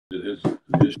his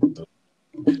show.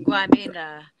 Well, I mean,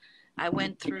 I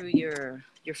went through your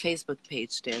Facebook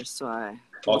page there, so I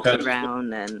All looked kinds of stuff.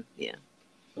 around and yeah.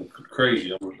 I'm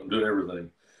crazy. I'm doing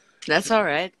everything. That's all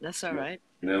right. That's all right.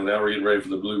 Now we're getting ready for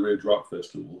the Blueridge Rock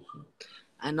Festival. So.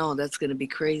 I know that's gonna be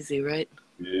crazy, right?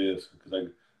 Yes, because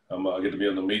I get to be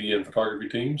on the media and photography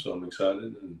team, so I'm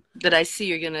excited. And Did I see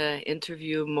you're gonna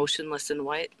interview Motionless in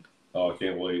White? oh, I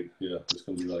can't wait. Yeah, it's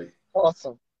gonna be like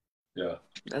Awesome. yeah.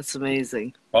 That's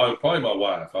amazing. Probably my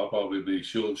wife. I'll probably be.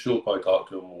 She'll probably talk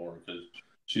to him more because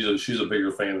she's a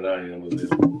bigger fan than I am of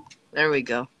him. There we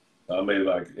go. I may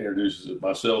like introduce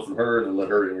myself and her, and then let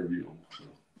her interview him. So.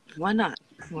 Why not?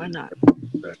 Why not?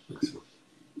 Exactly. So,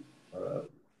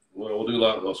 well, we'll do a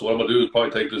lot. So what I'm gonna do is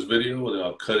probably take this video and then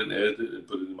I'll cut it and edit it and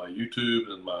put it in my YouTube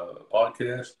and my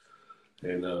podcast,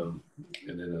 and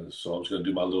then so I'm just gonna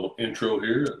do my little intro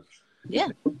here. Yeah.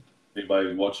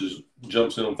 Anybody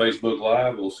jumps in on Facebook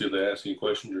Live, we'll see if they ask any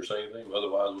questions or say anything.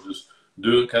 Otherwise, we'll just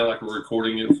do it kind of like we're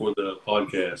recording it for the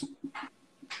podcast.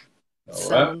 All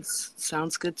right.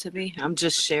 Sounds good to me. I'm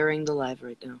just sharing the live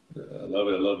right now. I love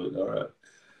it. I love it. All right.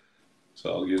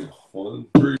 So I'll get 1,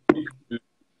 3, 2,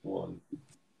 1.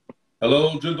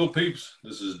 Hello, Gentle Peeps.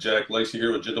 This is Jack Lacey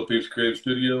here with Gentle Peeps Creative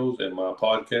Studios and my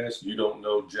podcast, You Don't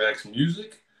Know Jack's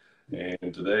Music.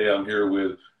 And today I'm here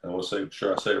with, I want to say,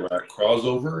 sure I say it right,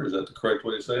 KROZOVER. Is that the correct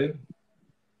way to say it?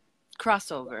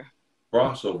 KROZOVER.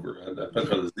 KROZOVER. I put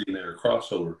the Z in there,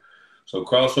 KROZOVER. So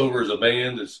KROZOVER is a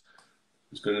band that's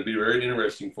going to be very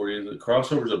interesting for you. The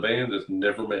KROZOVER is a band that's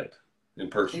never met in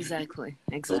person. Exactly.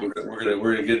 So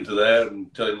we're gonna get into that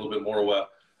and tell you a little bit more about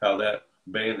how that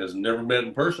band has never met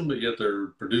in person, but yet they're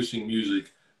producing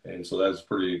music, and so that's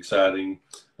pretty exciting.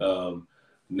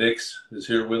 Nix is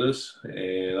here with us,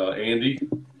 and Andy.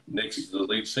 Nix is the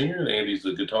lead singer, and Andy's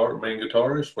the main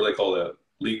guitarist. What do they call that?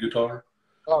 Lead guitar?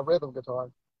 Rhythm guitar.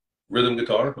 Rhythm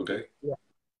guitar, okay. Yeah.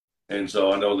 And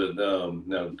so I know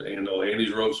that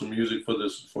Andy's wrote some music for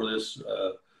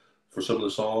some of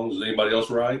the songs. Does anybody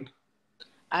else write?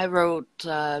 I wrote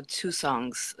 3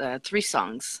 songs.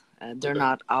 They're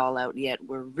not all out yet.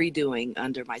 We're redoing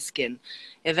Under My Skin.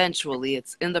 Eventually,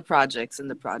 it's in the projects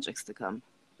to come.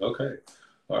 Okay.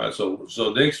 All right. So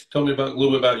Nix, tell me a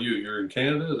little bit about you. You're in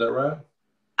Canada, is that right?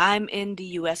 I'm in the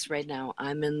U.S. right now.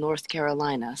 I'm in North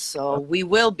Carolina, so we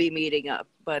will be meeting up.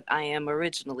 But I am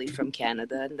originally from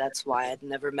Canada, and that's why I'd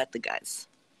never met the guys.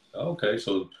 Okay.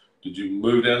 So did you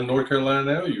move down to North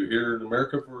Carolina now? You're here in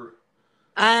America for?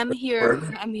 I'm here,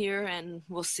 and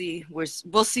we'll see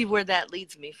where that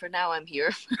leads me. For now, I'm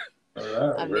here.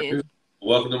 All right, very good.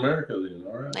 Welcome to America, then.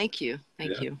 All right. Thank you.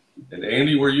 And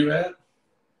Andy, where you at?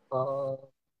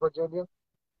 Virginia.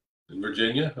 In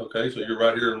Virginia, okay. So you're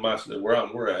right here in where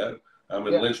we're at. I'm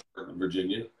in Lynchburg,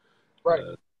 Virginia.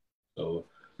 Right. So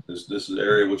this is the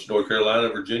area which North Carolina,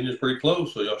 Virginia is pretty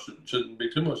close. So y'all shouldn't be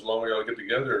too much longer. Y'all get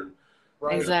together and.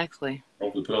 Right. Exactly.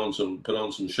 Hopefully put on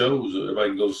some shows that everybody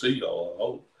can go see y'all, I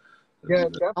hope. Yeah,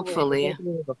 definitely.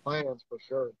 Hopefully. The plans for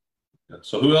sure. Yeah.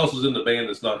 So who else is in the band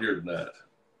that's not here tonight?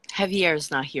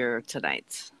 Javier's not here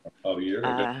tonight. Javier?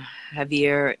 Okay.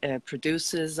 Javier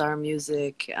produces our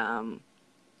music.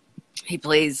 He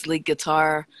plays lead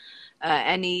guitar.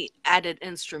 Any added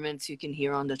instruments you can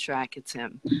hear on the track, it's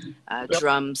him.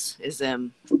 Drums is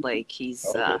him. Like he's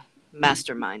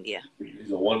mastermind, yeah. He's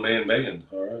a one-man band,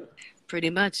 all right. Pretty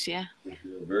much, yeah.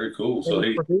 Very cool. So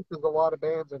he produces a lot of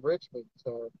bands in Richmond.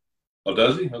 So. Oh,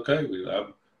 does he? Okay.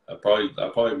 I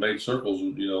probably made circles.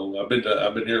 You know, I've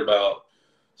been here about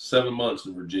 7 months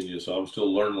in Virginia, so I'm still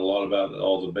learning a lot about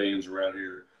all the bands around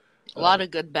here. A lot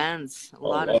of good bands. A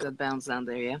lot of good bands down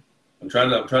there, yeah. I'm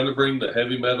trying to bring the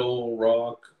heavy metal,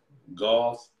 rock,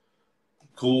 goth,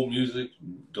 cool music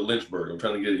to Lynchburg. I'm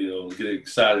trying to get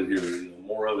excited here.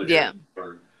 More of it. Yeah.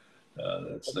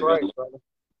 That's right.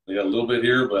 They got a little bit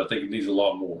here, but I think it needs a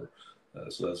lot more.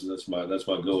 So that's my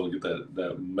goal, to get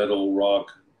that metal,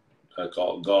 rock, I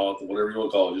call it goth, whatever you want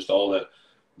to call it, just all that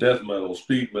death metal,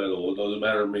 speed metal. It doesn't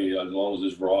matter to me as long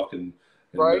as it's rock and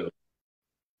right. Metal.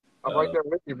 I'm right there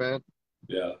with you, man.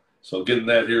 Yeah. So getting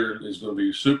that here is going to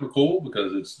be super cool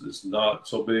because it's not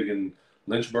so big in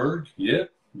Lynchburg yet,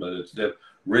 but it's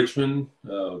Richmond,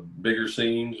 bigger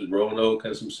scenes. Roanoke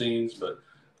has some scenes, but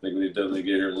I think we need to definitely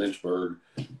get here in Lynchburg,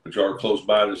 which are close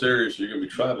by this area, so you're going to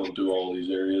be traveling through all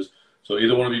these areas. So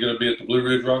either one of you going to be at the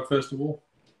Blueridge Rock Festival?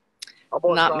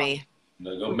 Not me.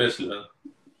 No, go miss it, huh?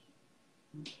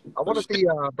 I want to see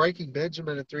Breaking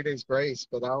Benjamin and 3 Days Grace,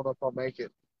 but I don't know if I'll make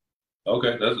it.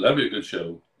 Okay, that'd be a good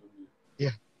show.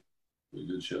 Yeah. Be a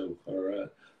good show. All right.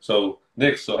 So,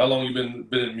 Nix, how long you been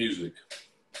in music?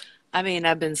 I mean,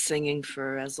 I've been singing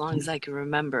for as long as I can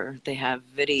remember. They have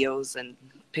videos and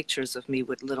pictures of me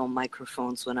with little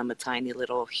microphones when I'm a tiny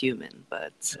little human.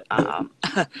 But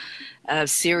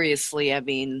seriously, I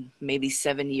mean, maybe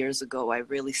 7 years ago, I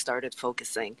really started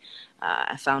focusing.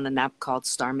 I found an app called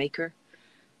Star Maker,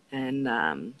 and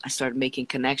I started making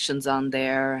connections on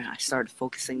there. I started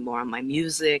focusing more on my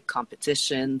music,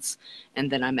 competitions,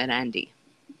 and then I met Andy.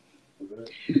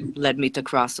 Led me to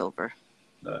KROZOVER.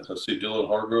 Nice. I see Dylan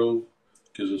Hargrove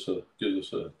gives us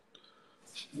a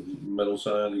metal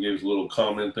sign. He gave us a little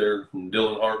comment there from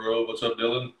Dylan Hargrove. What's up,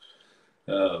 Dylan?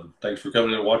 Thanks for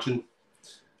coming in and watching.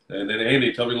 And then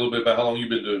Andy, tell me a little bit about how long you've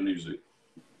been doing music.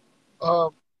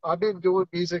 I've been doing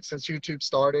music since YouTube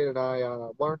started, and I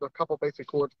learned a couple basic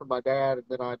chords from my dad, and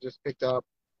then I just picked up,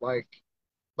 like,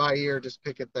 by ear, just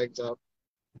picking things up.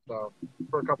 So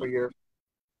for a couple years.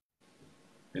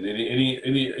 And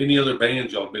any other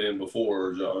bands y'all been in before?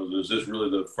 Or is this really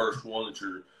the first one that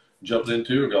you're jumping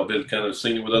into? Or y'all been kind of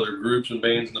singing with other groups and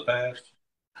bands in the past?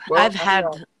 Well, I've had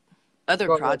other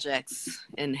go ahead. projects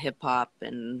in hip hop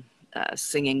and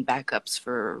singing backups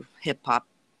for hip hop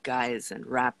guys and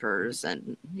rappers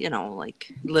and, you know,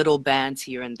 like little bands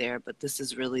here and there. But this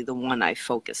is really the one I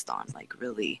focused on. Like,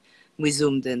 really, we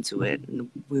zoomed into it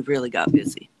and we really got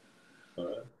busy. All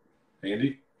right.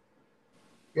 Andy?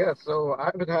 Yeah, so I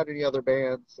haven't had any other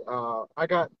bands. I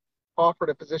got offered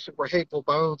a position for Hateful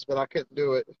Bones, but I couldn't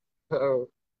do it. So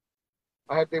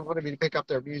they wanted me to pick up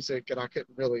their music, and I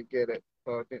couldn't really get it,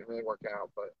 so it didn't really work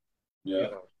out. But Yeah. you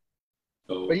know,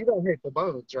 So, but you know Hateful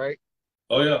Bones, right?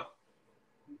 oh yeah.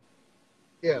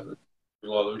 Yeah.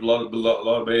 There's a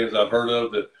lot of bands I've heard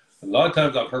of that. A lot of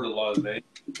times I've heard a lot of names.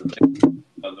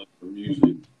 I know from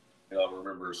music, and I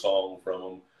remember a song from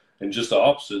them. And just the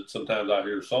opposite. Sometimes I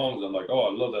hear songs, I'm like, oh,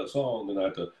 I love that song. Then I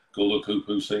have to go look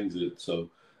who sings it. So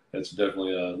that's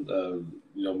definitely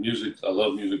you know, music. I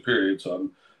love music, period. So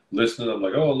I'm listening. I'm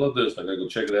like, oh, I love this. I gotta go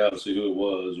check it out and see who it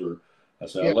was. Or I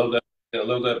say, Yeah. I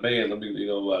love that band. Let me, you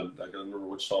know, I gotta remember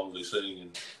which songs they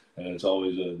sing. And it's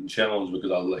always a challenge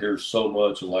because I hear so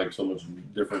much and like so much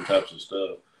different types of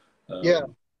stuff. Yeah.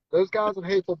 Those guys in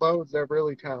Hateful Bones, they're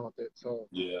really talented. So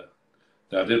Yeah.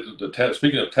 Now,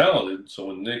 speaking of talented, so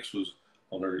when Nix was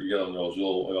on her, you got on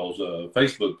y'all's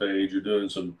Facebook page, you're doing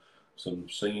some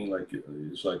singing, like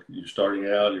it's like you're starting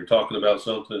out, you're talking about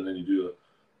something, and then you do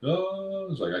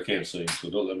it's like I can't sing, so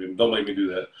don't make me do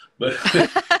that. But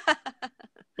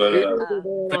but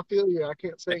I feel you. I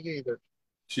can't sing either.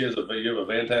 you have a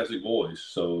fantastic voice.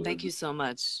 So Thank you so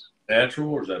much. Natural,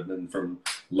 or has that been from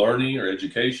learning or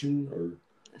education or?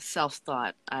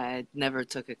 Self-taught. I never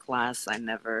took a class. I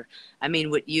mean,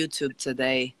 with YouTube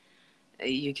today,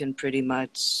 you can pretty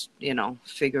much, you know,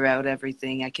 figure out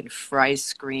everything. I can fry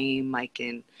scream.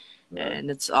 And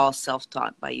it's all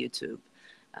self-taught by YouTube.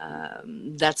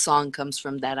 That song comes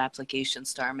from that application,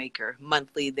 Star Maker.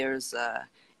 Monthly, there's a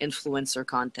influencer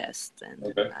contest,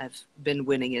 and I've been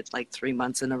winning it like 3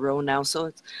 months in a row now.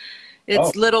 So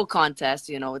it's little contest,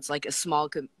 you know. It's like a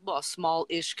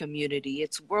small-ish community.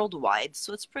 It's worldwide,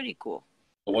 so it's pretty cool.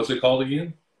 What's it called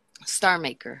again? Star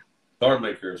Maker. Star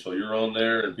Maker. So you're on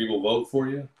there and people vote for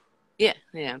you? Yeah.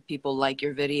 People like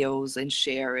your videos and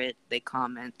share it. They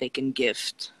comment. They can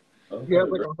gift. You have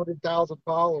like 100,000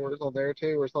 followers on there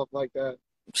too, or something like that.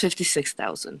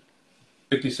 56,000.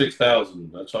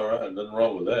 56,000. That's all right. Nothing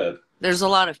wrong with that. There's a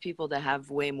lot of people that have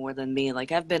way more than me.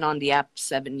 Like, I've been on the app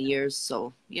 7 years,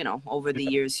 so, you know, over the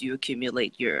years you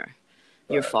accumulate your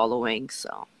following.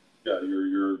 So yeah,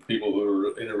 you're people who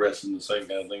are interested in the same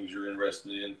kind of things you're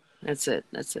interested in. That's it.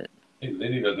 They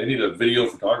need a video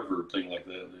photographer thing like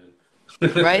that,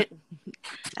 then. Right?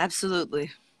 Absolutely.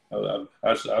 I'm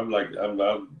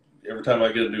every time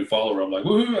I get a new follower, I'm like,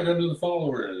 woohoo! I got a new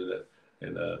follower,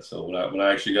 and so when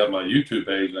I actually got my YouTube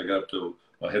page and I got up to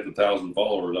I hit 1,000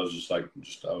 followers, I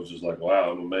was just like,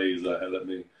 wow, I'm amazed I had that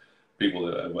many people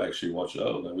that have actually watched it.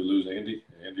 Oh, then we lose Andy.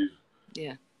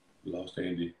 Yeah. We lost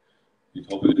Andy. He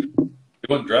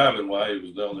wasn't driving while he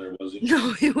was down there, was he?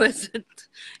 No, he wasn't.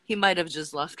 He might have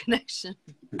just lost connection.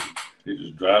 He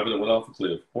just driving and went off the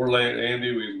cliff. Poor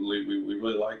Andy, we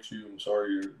really liked you. I'm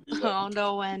sorry you're Oh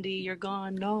no, Andy, you're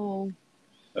gone. No.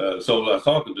 So I was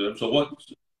talking to him. So what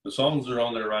the songs that are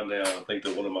on there right now? I think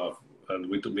that one of my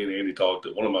me and Andy talked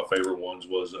that one of my favorite ones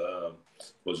was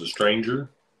A Stranger.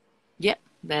 Yeah,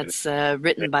 that's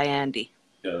written by Andy.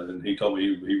 Yeah, and he told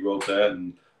me he wrote that,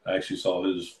 and I actually saw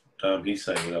his time he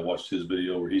sang it. I watched his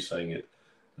video where he sang it,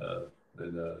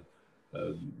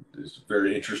 it's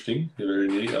very interesting, very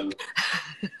neat.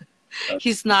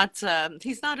 He's not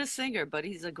a singer, but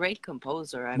he's a great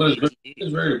composer.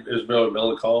 It's very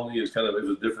melancholy. It's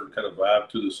a different kind of vibe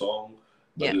to the song.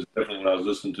 But it's definitely when I was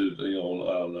listening to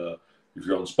on if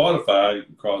you're on Spotify, you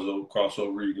can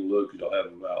crossover. You can look. You'll have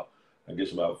about, I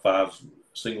guess, about 5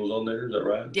 singles on there. Is that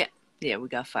right? Yeah, we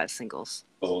got 5 singles.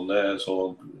 So on that,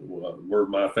 so we're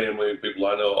my family and people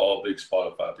I know, all big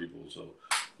Spotify people. So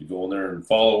you go on there and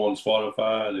follow on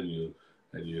Spotify, and then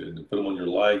you put them on your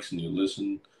likes and you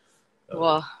listen.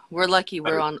 Well, we're lucky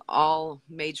we're on all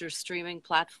major streaming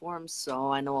platforms. So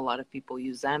I know a lot of people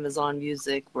use Amazon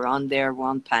Music. We're on there. We're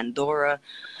on Pandora.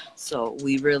 So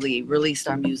we really released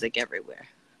our music everywhere.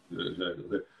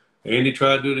 Exactly. Andy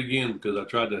tried to do it again because I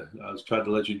tried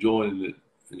to let you join and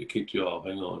it kicked you off.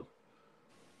 Hang on.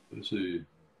 Let's see.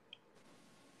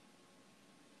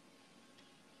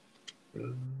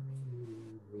 Here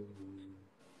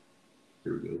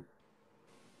we go.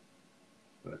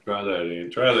 Try that, Andy.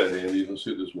 Try that, Andy. Let's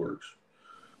see if this works.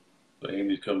 So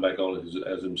Andy's come back on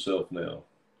as himself now.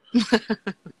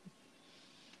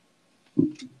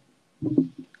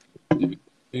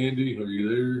 Andy, are you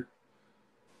there?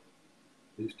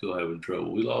 He's still having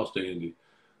trouble. We lost Andy.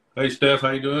 Hey, Steph,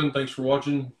 how you doing? Thanks for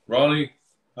watching. Ronnie,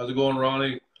 how's it going,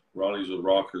 Ronnie? Ronnie's a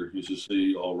rocker. You should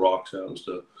see all rocks out and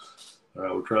stuff. All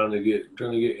right, we're trying to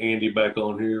get Andy back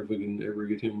on here if we can ever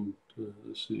get him to,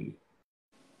 let's see.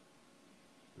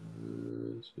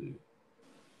 Let's see.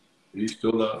 He's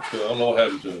still not. I don't know what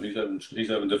happened to him. He's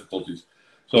having difficulties.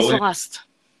 So he's lost.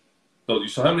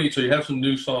 So how many? So you have some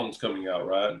new songs coming out,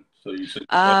 right? So you said.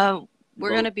 We're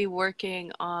going to be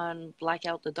working on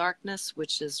Blackout the Darkness,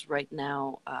 which is right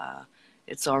now.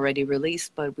 It's already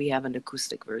released, but we have an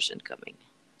acoustic version coming.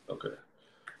 Okay.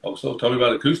 Oh, so tell me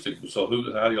about acoustic. So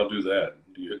how do y'all do that?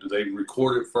 Do they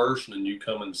record it first and then you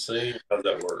come and sing? How does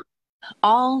that work?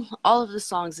 All of the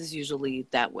songs is usually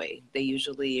that way. They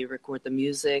usually record the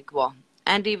music. Well,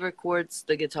 Andy records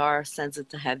the guitar, sends it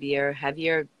to Javier.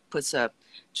 Javier puts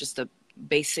just a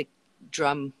basic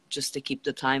drum just to keep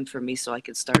the time for me so I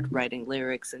could start writing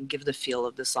lyrics and give the feel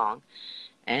of the song.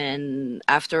 And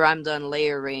after I'm done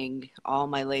layering all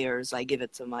my layers, I give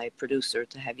it to my producer,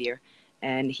 to Javier,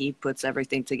 and he puts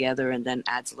everything together and then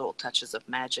adds little touches of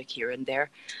magic here and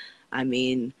there. I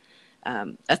mean,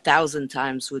 1,000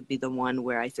 Times would be the one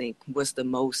where I think was the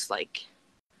most like,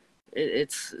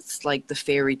 it's like the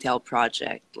fairy tale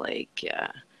project. Like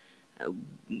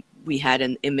we had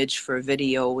an image for a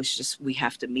video. It's just we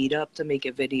have to meet up to make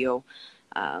a video,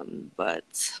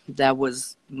 but that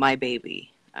was my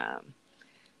baby.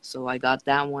 So I got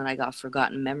that one. I got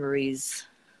Forgotten Memories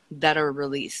that are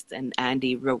released, and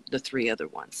Andy wrote the 3 other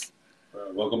ones.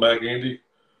 Welcome back, Andy.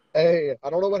 Hey, I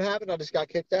don't know what happened. I just got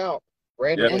kicked out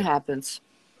randomly. It happens.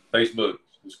 Facebook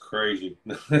is crazy.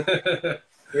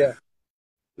 Yeah.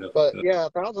 But yeah,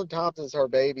 1,000 Times is her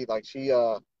baby. Like she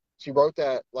wrote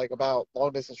that like about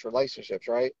long distance relationships,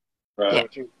 right?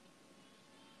 Right.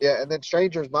 Yeah, and then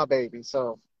Stranger's my baby,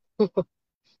 so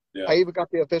yeah. I even got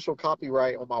the official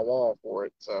copyright on my wall for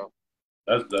it. So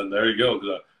there you go.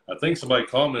 Because I think somebody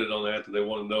commented on that they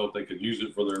want to know if they could use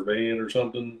it for their band or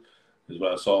something. Is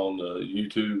what I saw on the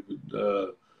YouTube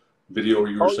video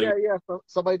you were saying. Yeah.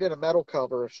 Somebody did a metal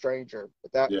cover of Stranger,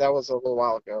 but that was a little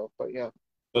while ago. But yeah.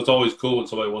 It's always cool when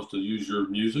somebody wants to use your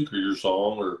music or your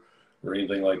song or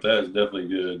anything like that. It's definitely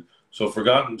good. So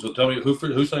tell me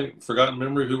who sang Forgotten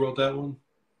Memory? Who wrote that one?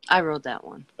 I wrote that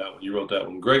one. That one. You wrote that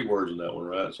one. Great words in that one,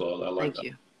 right? So I like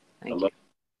that. Thank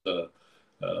you.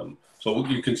 So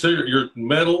you consider your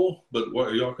metal, but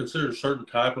what y'all consider a certain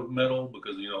type of metal?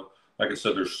 Because, like I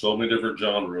said, there's so many different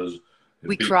genres.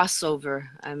 We cross over.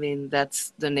 I mean,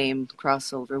 that's the name,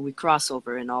 crossover. We cross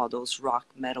over in all those rock,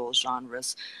 metal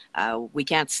genres. We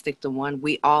can't stick to one.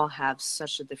 We all have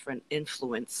such a different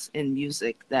influence in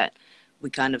music that we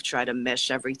kind of try to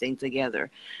mesh everything together.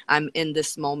 I'm in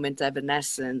this moment,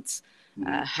 Evanescence.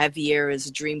 Javier is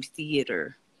Dream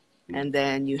Theater. And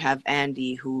then you have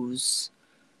Andy, who's,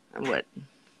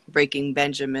 Breaking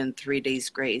Benjamin, 3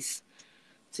 Days Grace.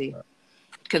 See?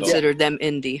 Consider them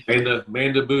indie.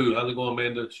 Amanda Boo, how's it going,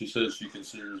 Amanda? She says she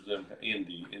considers them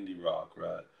indie rock,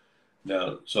 right?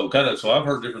 Now, so I've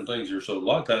heard different things here. So a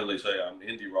lot of times they say I'm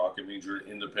indie rock. It means you're an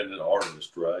independent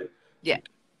artist, right? Yeah.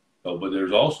 Oh, but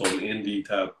there's also an indie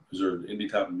type. Is there an indie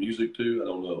type of music too? I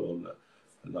don't know.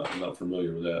 I'm not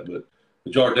familiar with that, but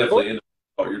you're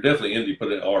definitely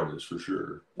independent artist for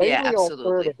sure. Mainly yeah, absolutely.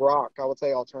 Alternative rock. I would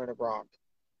say alternative rock.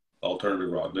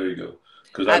 Alternative rock. There you go.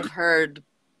 Because I've heard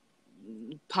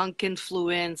punk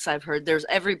influence. I've heard there's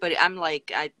everybody. I'm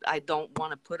like, I don't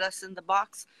want to put us in the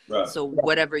box. Right. So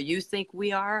whatever you think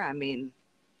we are, I mean,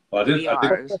 I did get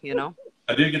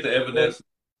the Evanescence.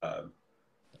 I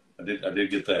did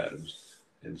get that,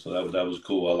 and so that was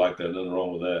cool. I like that. Nothing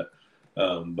wrong with that.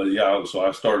 But yeah, so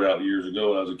I started out years ago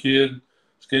when I was a kid.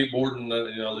 skateboarding,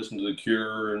 I listen to The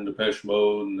Cure and Depeche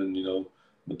Mode, and then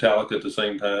Metallica at the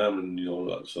same time,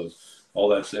 and so all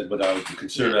that said. But I would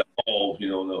consider that all in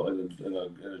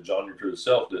a genre to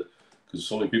itself, that because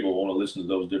so many people want to listen to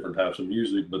those different types of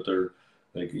music, but they're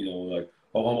like, oh,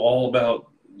 I'm all about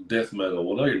death metal.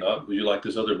 Well, no, you're not. You like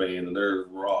this other band, and they're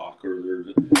rock, or they're.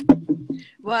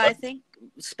 Well, I think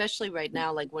especially right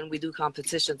now, like when we do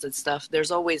competitions and stuff,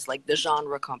 there's always like the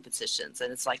genre competitions,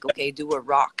 and it's like, okay, do a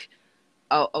rock.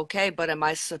 Oh, okay, but am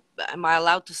I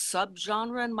allowed to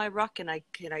subgenre in my rock? And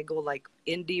can I go like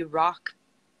indie rock,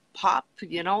 pop?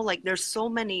 Like there's so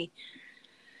many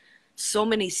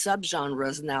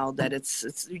subgenres now that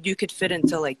it's you could fit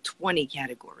into like 20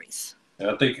 categories. And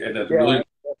I think, and that really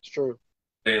that's true.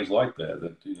 Bands like that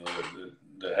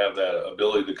that have that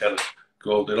ability to kind of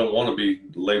go. They don't want to be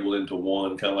labeled into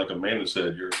one. Kind of like Amanda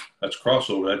said, that's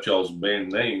crossover. That's y'all's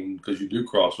band name because you do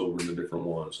crossover into different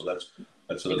ones. So that's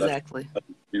exactly. That's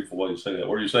a beautiful way to say that.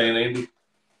 What are you saying, Andy?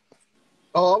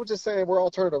 Oh, I was just saying we're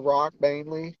alternative rock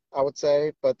mainly, I would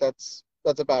say, but that's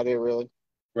about it, really.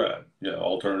 Right. Yeah,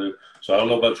 alternative. So I don't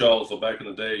know about y'all. So back in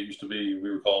the day, it used to be we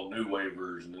were called new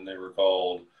wavers, and then they were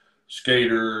called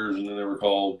skaters, and then they were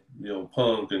called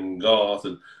punk and goth,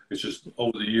 and it's just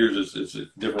over the years it's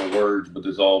different words, but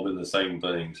it's all been the same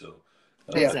thing. So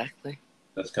exactly.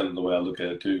 That's kind of the way I look at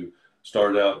it too.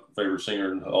 Started out favorite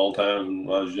singer in all time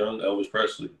when I was young, Elvis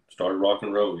Presley. Started rock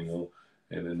and roll,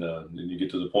 and then you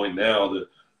get to the point now that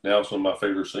some of my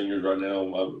favorite singers right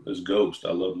now is Ghost.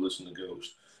 I love listening to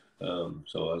Ghost.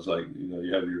 So I was like,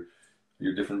 you have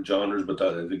your different genres, but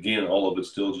again, all of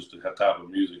it's still just the type of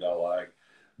music I like.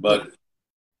 But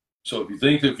so if you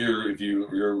think if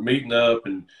you're meeting up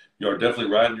and you are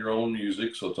definitely writing your own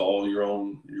music, so it's all your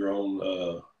own.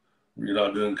 You're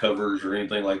not doing covers or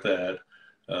anything like that.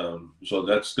 So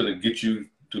that's going to get you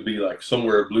to be like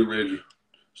somewhere at Blue Ridge,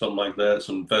 something like that,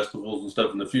 some festivals and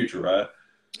stuff in the future, right?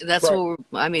 That's what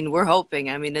we're hoping.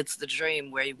 I mean, it's the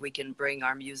dream where we can bring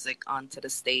our music onto the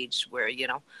stage where,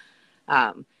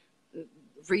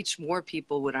 reach more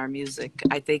people with our music.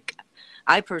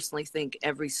 I personally think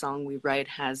every song we write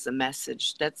has a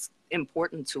message that's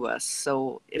important to us.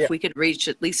 So if we could reach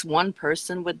at least one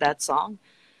person with that song,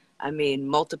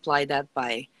 multiply that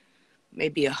by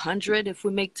maybe 100 if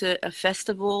we make to a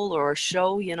festival or a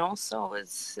show, so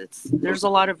it's there's a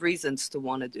lot of reasons to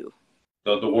want to do.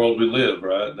 The world we live,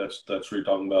 right? That's what you're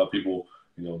talking about. People,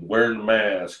 wearing the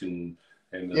mask and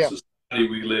the society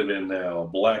we live in now.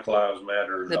 Black Lives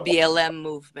Matter. The BLM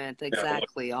movement,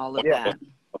 exactly, all of that.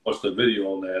 I watched the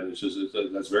video on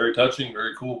that. That's very touching,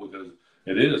 very cool because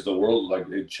it is the world like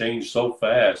it changed so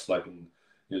fast. Like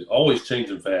it's always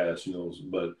changing fast,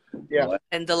 But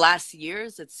in the last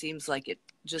years, it seems like it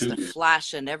just a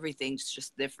flash and everything's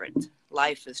just different.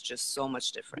 Life is just so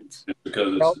much different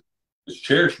because it's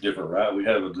cherished different, right? We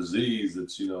have a disease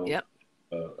that's a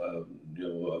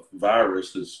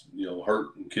virus that's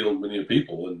hurt and killed many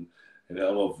people, and I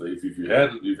don't know if you've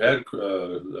had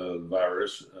the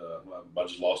virus. I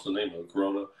just lost the name of it,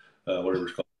 Corona, whatever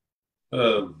it's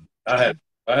called. I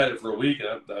had it for a week,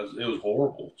 and it was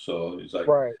horrible. So it's like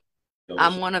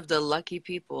I'm one of the lucky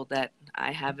people that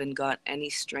I haven't got any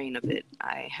strain of it.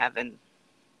 I haven't,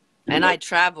 and I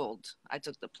traveled. I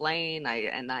took the plane.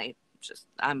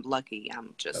 I'm lucky.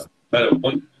 I'm just. It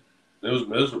was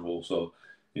miserable. So,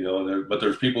 but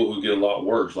there's people who get a lot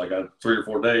worse. Like 3 or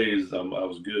 4 days, I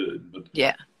was good.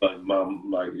 But my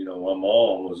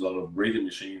mom was on a breathing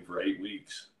machine for 8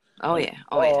 weeks. Oh yeah.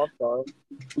 I'm sorry.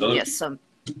 Yes.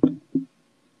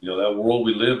 That world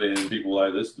we live in, people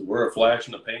like this, we're a flash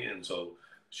in the pan. So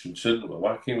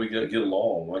why can't we get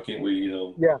along? Why can't we,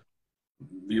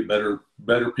 be better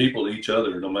people to each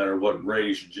other, no matter what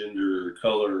race, gender,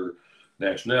 color,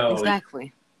 nationality.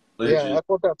 Exactly. Religion. Yeah, that's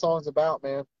what that song's about,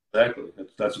 man. Exactly.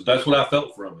 That's what I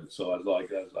felt from it. So I was like,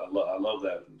 I love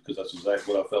that because that's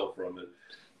exactly what I felt from it.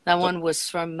 That one was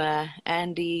from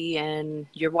Andy and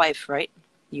your wife, right?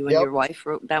 You and your wife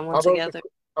wrote that one together?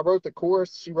 I wrote the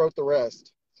chorus. She wrote the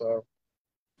rest. So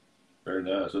very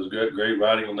nice. It was great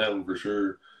writing on that one for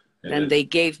sure. And they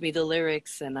gave me the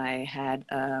lyrics, and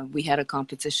we had a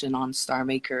competition on Star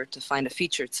Maker to find a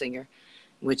featured singer,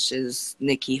 which is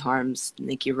Nikki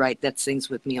Wright, that sings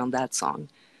with me on that song.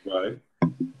 Right.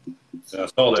 Yeah, I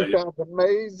saw that. She sounds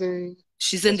amazing.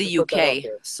 She's in the UK,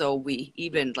 so we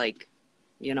even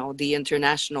the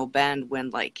international band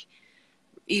went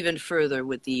even further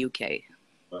with the UK.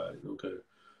 Right. Okay.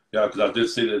 Yeah, because I did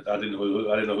see that. I didn't know who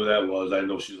that was. I didn't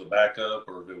know if she was a backup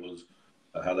or if it was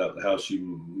how she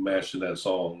matched in that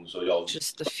song. So y'all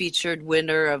just the featured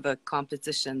winner of a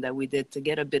competition that we did to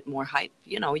get a bit more hype.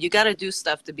 You got to do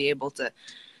stuff to be able to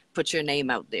put your name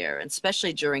out there. And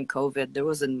especially during COVID, there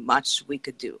wasn't much we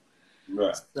could do.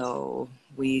 Right. So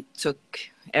we took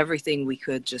everything we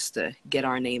could just to get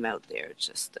our name out there.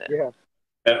 Just to, Yeah.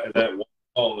 That one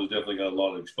song has definitely got a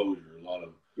lot of exposure, a lot of.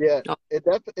 Yeah. oh,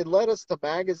 It led us to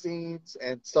magazines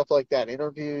and stuff like that,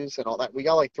 interviews and all that. We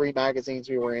got like 3 magazines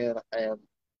we were in, and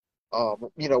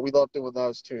you know, we love doing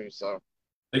those too. So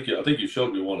I think you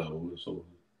showed me one of them. So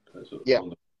that's yeah.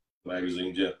 one of the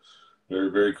magazines. Yeah, very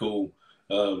very cool.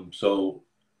 So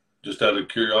just out of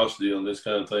curiosity on this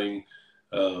kind of thing,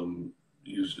 um,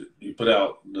 you you put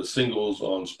out the singles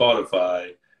on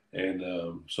Spotify, and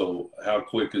so how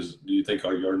quick do you think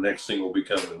your next single will be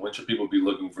coming? When should people be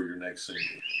looking for your next single?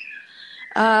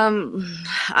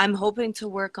 I'm hoping to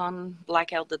work on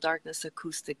Blackout the Darkness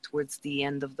acoustic towards the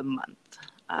end of the month.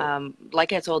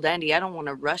 Like I told Andy, I don't want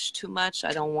to rush too much.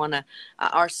 I don't want to,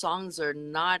 our songs are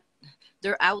not,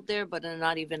 they're out there, but they're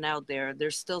not even out there.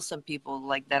 There's still some people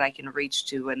like that I can reach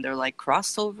to, and they're like,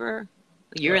 "KROZOVER,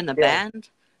 you're in the Yeah. band?"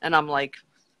 And I'm like,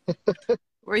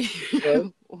 "Were Yeah.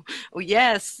 you?" Oh,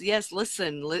 yes, yes.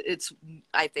 Listen,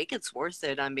 I think it's worth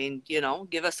it. I mean, you know,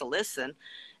 give us a listen,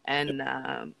 and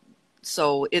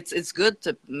so it's good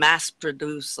to mass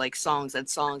produce like songs and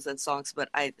songs and songs. But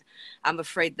I'm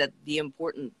afraid that the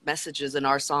important messages in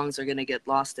our songs are gonna get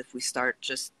lost if we start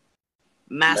just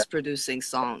mass producing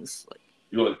songs. Like,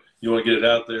 You want to get it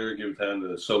out there, give it time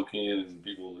to soak in, and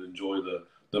people enjoy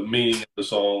the meaning of the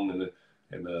song,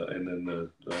 and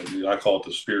then I call it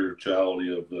the spirituality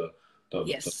of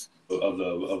yes. of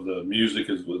the music,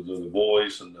 is with the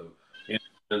voice and the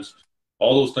instruments.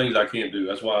 All those things I can't do.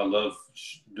 That's why I love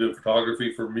doing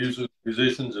photography for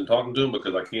musicians and talking to them,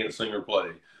 because I can't sing or play.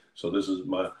 So this is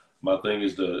my thing,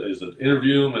 is to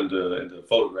interview them and to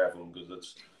photograph them, because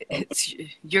that's It's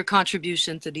your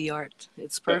contribution to the art.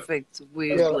 It's perfect.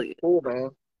 Yeah, that's cool, man.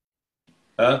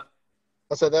 huh?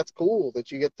 I said that's cool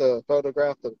that you get to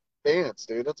photograph the bands,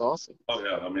 dude. That's awesome. Oh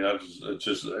yeah, I mean, it's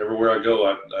just everywhere I go,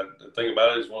 I think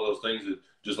about it. It's one of those things that,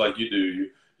 just like you do,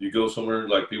 you go somewhere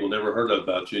like people never heard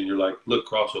about you, and you're like, look,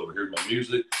 KROZOVER, here's my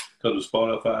music, come to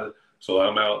Spotify. So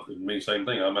I'm out, and me, same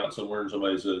thing. I'm out somewhere, and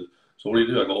somebody says, so what do you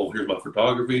do? I go, oh, here's my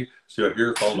photography. See right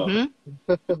here, follow my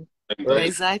same thing.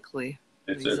 Exactly.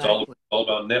 It's all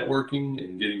about networking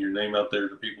and getting your name out there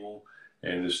to people.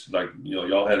 And it's like,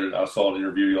 y'all had it. I saw an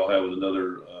interview y'all had with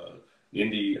another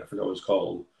indie. I forgot what it's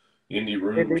called. Indie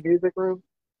room. Indie music room.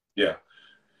 Yeah.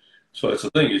 So that's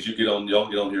the thing, is y'all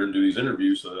get on here and do these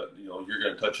interviews, so that you're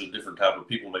going to touch a different type of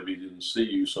people. Maybe didn't see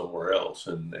you somewhere else,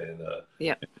 and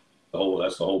Yeah.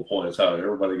 that's the whole point. It's how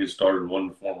everybody gets started in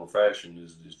one form or fashion,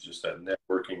 is just that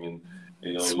networking, and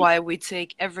That's why we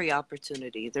take every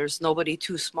opportunity. There's nobody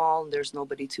too small, and there's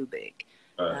nobody too big.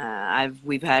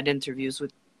 We've had interviews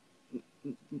with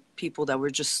people that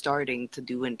were just starting to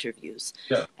do interviews,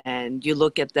 and you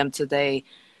look at them today.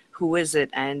 Who is it,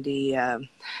 Andy?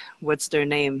 What's their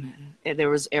name?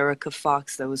 There was Erica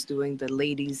Fox that was doing the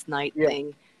ladies' night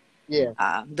thing. Yeah.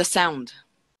 The sound.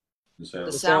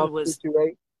 The sound was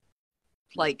 228.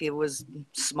 like, it was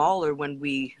smaller when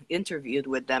we interviewed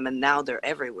with them, and now they're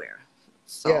everywhere.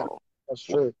 So yeah, that's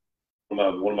true.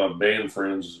 One of my band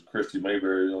friends, Christy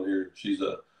Mayberry, on here. She's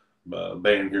a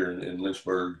band here in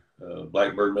Lynchburg,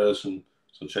 Blackbird Medicine.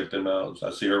 So check them out.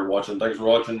 I see her watching. Thanks for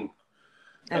watching.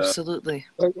 Absolutely.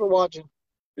 Thanks for watching.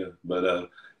 Yeah, but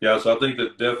yeah, so I think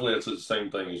that definitely it's the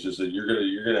same thing. It's just that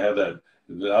you're gonna have that.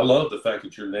 I love the fact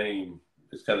that your name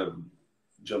is kind of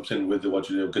jumps in with what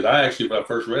you do. Because I actually, when I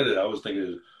first read it, I was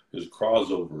thinking it was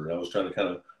KROZOVER, and I was trying to kind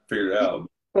of figure it out.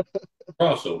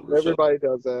 KROZOVER. Everybody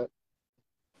does that.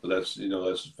 So that's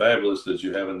fabulous that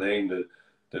you have a name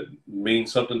that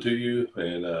means something to you,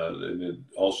 and it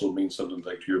also means something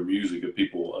like to your music, if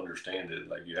people understand it.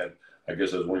 Like you had, I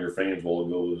guess, as one of your fans a while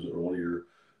ago, or one of your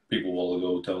people a while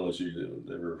ago, telling us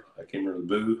they were, I can't remember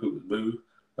Boo, who was Boo,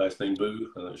 last name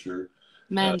Boo, I'm not sure.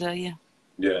 Manda, yeah.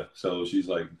 Yeah, so she's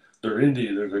like, they're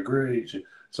indie, they're great.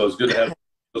 So it's good to have,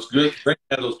 great to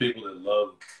have those people that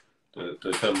love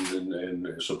to come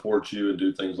and support you and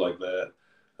do things like that.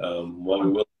 While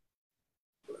we will,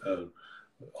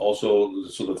 also,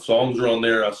 so the songs are on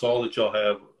there. I saw that y'all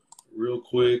have, real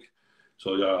quick.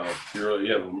 So you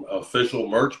have an official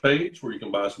merch page where you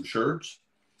can buy some shirts.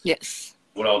 Yes.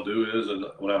 What I'll do is, and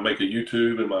when I make a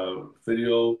YouTube in my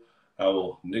video,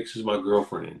 Nix is my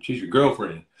girlfriend. She's your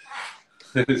girlfriend.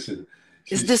 Is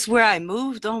this where I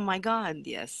moved? Oh my God!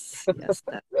 Yes, yes.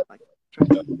 That's like,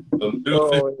 I've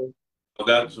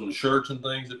got some shirts and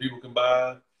things that people can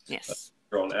buy. Yes.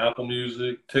 They're on Apple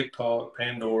Music, TikTok,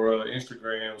 Pandora,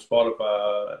 Instagram,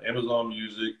 Spotify, Amazon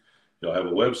Music. You'll have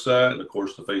a website, and of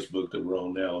course the Facebook that we're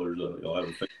on now. You'll have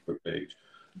a Facebook page.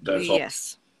 That's all.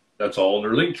 Yes. that's all in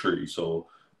their link tree. So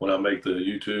when I make the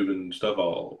YouTube and stuff,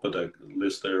 I'll put that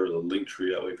list there, the link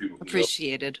tree. That way people can go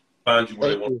Appreciated. find you where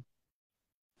they Thank want. you.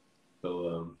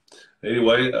 So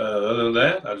anyway, other than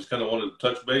that, I just kind of wanted to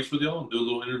touch base with y'all and do a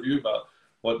little interview about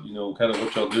what, kind of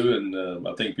what y'all do. And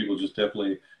I think people just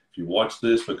definitely, if you watch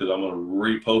this, because I'm going to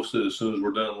repost it as soon as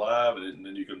we're done live, and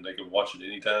then they can watch it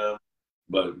anytime.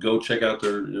 But go check out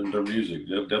their music.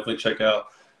 Definitely check out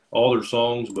all their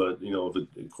songs. But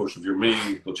of course, if you're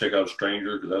me, go check out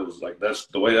Stranger, because that's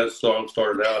the way that song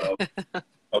started out.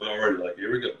 I was already like,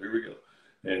 here we go, here we go.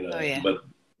 And Oh, yeah.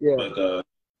 but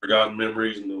Forgotten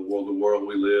Memories and the world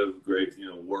we live. Great,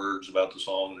 words about the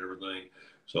song and everything.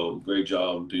 So great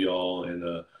job to y'all.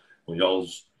 And when y'all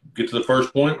get to the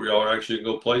first point where y'all are actually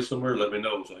gonna go play somewhere, let me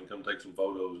know so I can come take some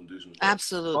photos and do some stuff.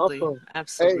 Absolutely. Awesome.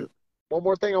 Absolutely. Hey, one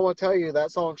more thing I want to tell you.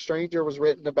 That song "Stranger" was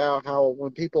written about how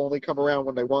when people only come around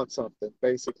when they want something,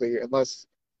 basically, unless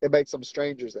it makes them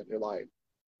strangers in your life.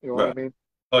 You know what I Right. mean?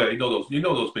 Oh yeah, you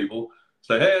know those people.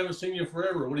 Say, hey, I haven't seen you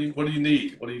forever. What do you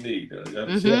need? What do you need?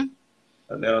 Yeah.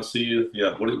 Now I see you.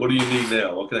 Yeah. What do you need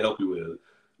now? What can I help you with? So,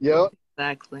 Yep.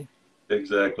 Exactly.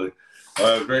 exactly.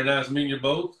 All right. Very nice meeting you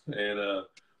both. And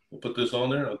we'll put this on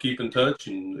there. I'll keep in touch.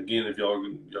 And again, if y'all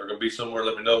gonna be somewhere,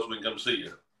 let me know so we can come see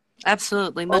you.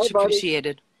 Absolutely. All Much right, buddy.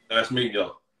 appreciated. Nice meeting y'all.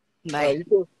 All right, Bye. you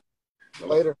too.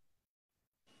 Bye-bye. Later.